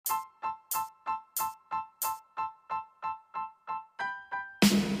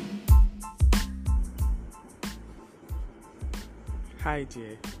Hi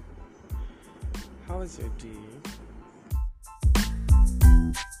dear, how was your day?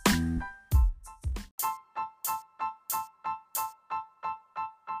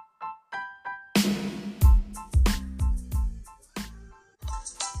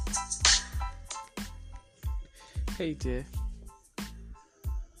 Hey dear,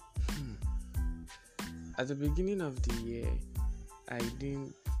 at the beginning of the year, I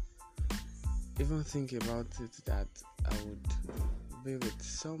didn't even think about it that I would be with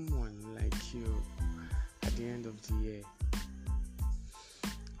someone like you at the end of the year.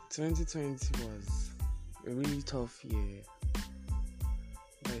 2020 was a really tough year,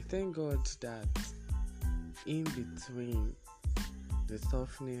 but I thank God that in between the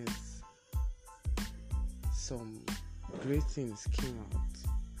toughness, some great things came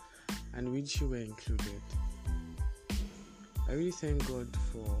out, and which you were included. I really thank God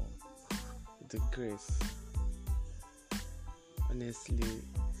for the grace. Honestly,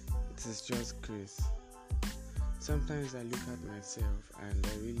 it is just grace. Sometimes I look at myself and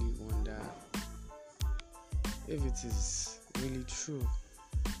I really wonder if it is really true.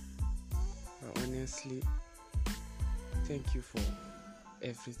 But honestly, thank you for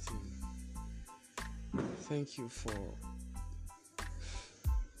everything. Thank you for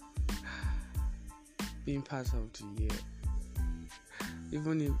being part of the year.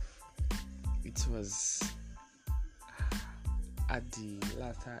 Even if it was at the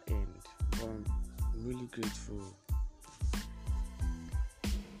latter end, but I'm really grateful.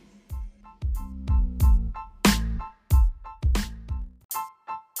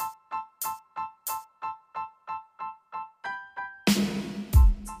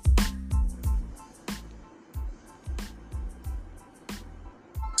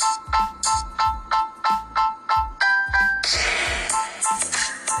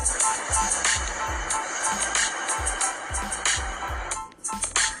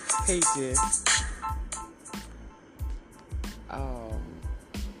 Hey dear, um,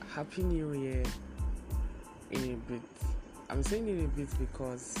 Happy New Year in a bit. I'm saying in a bit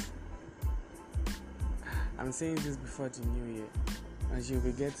because I'm saying this before the New Year, and you'll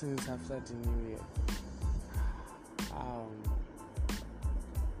be getting it after the New Year. Um,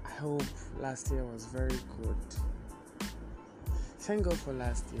 I hope last year was very good. Thank God for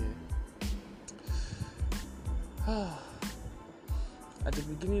last year. At the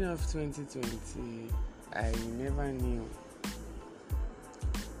beginning of 2020, I never knew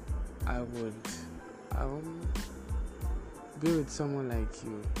I would be with someone like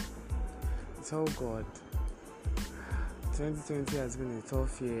you. It's all God. 2020 has been a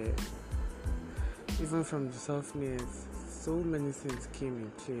tough year. Even from the softness, so many things came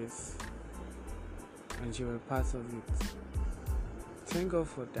in place, and you were part of it. Thank God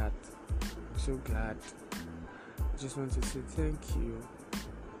for that. I'm so glad. I just want to say thank you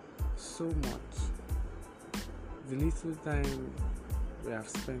so much. The little time we have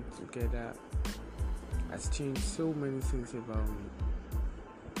spent together has changed so many things about me,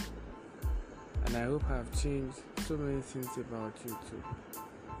 and I hope I have changed so many things about you too.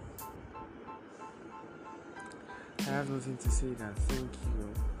 I have nothing to say than thank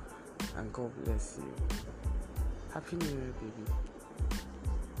you and God bless you. Happy New Year, baby.